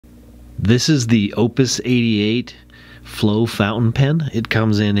This is the Opus 88 Flow fountain pen. It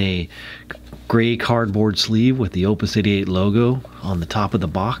comes in a gray cardboard sleeve with the Opus 88 logo on the top of the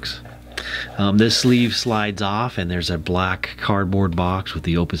box. This sleeve slides off and there's a black cardboard box with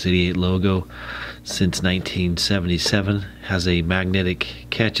the Opus 88 logo since 1977. Has a magnetic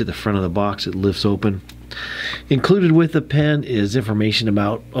catch at the front of the box. It lifts open. Included with the pen is information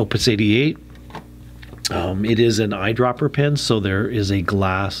about Opus 88. It is an eyedropper pen, so there is a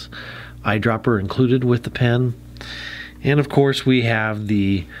glass eyedropper included with the pen. And of course we have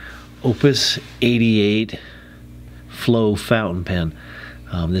the Opus 88 Flow fountain pen.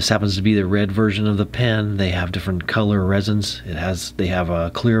 This happens to be the red version of the pen. They have different color resins. They have a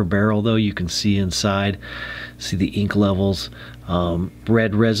clear barrel though. You can see inside, see the ink levels.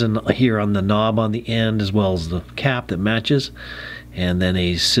 Red resin here on the knob on the end, as well as the cap that matches, and then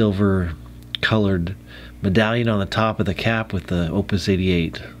a silver colored medallion on the top of the cap with the Opus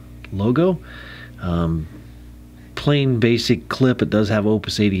 88 logo. Plain basic clip. It does have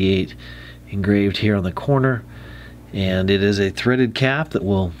Opus 88 engraved here on the corner, and it is a threaded cap that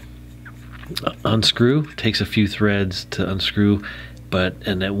will unscrew. Takes a few threads to unscrew,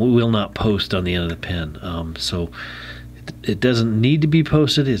 and it will not post on the end of the pen. So it doesn't need to be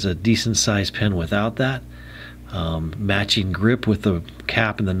posted. It's a decent sized pen without that. Matching grip with the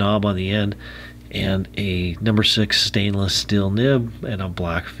cap and the knob on the end, and a number 6 stainless steel nib and a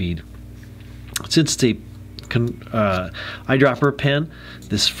black feed. Since it's a eyedropper pen,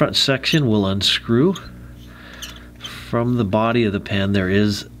 this front section will unscrew. From the body of the pen there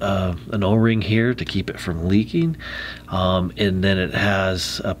is an O-ring here to keep it from leaking, and then it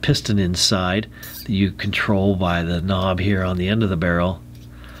has a piston inside that you control by the knob here on the end of the barrel.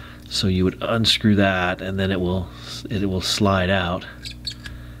 So you would unscrew that, and then it will slide out,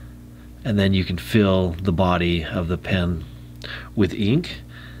 and then you can fill the body of the pen with ink.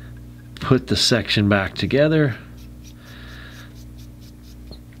 Put the section back together,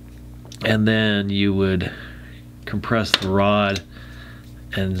 and then you would compress the rod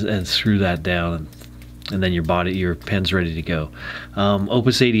and screw that down, and then your pen's ready to go.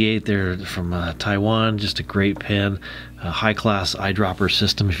 Opus 88, they're from Taiwan. Just a great pen, a high-class eyedropper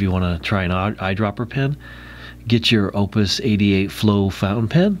system. If you want to try an eyedropper pen, get your Opus 88 Flow fountain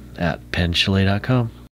pen at penchalet.com.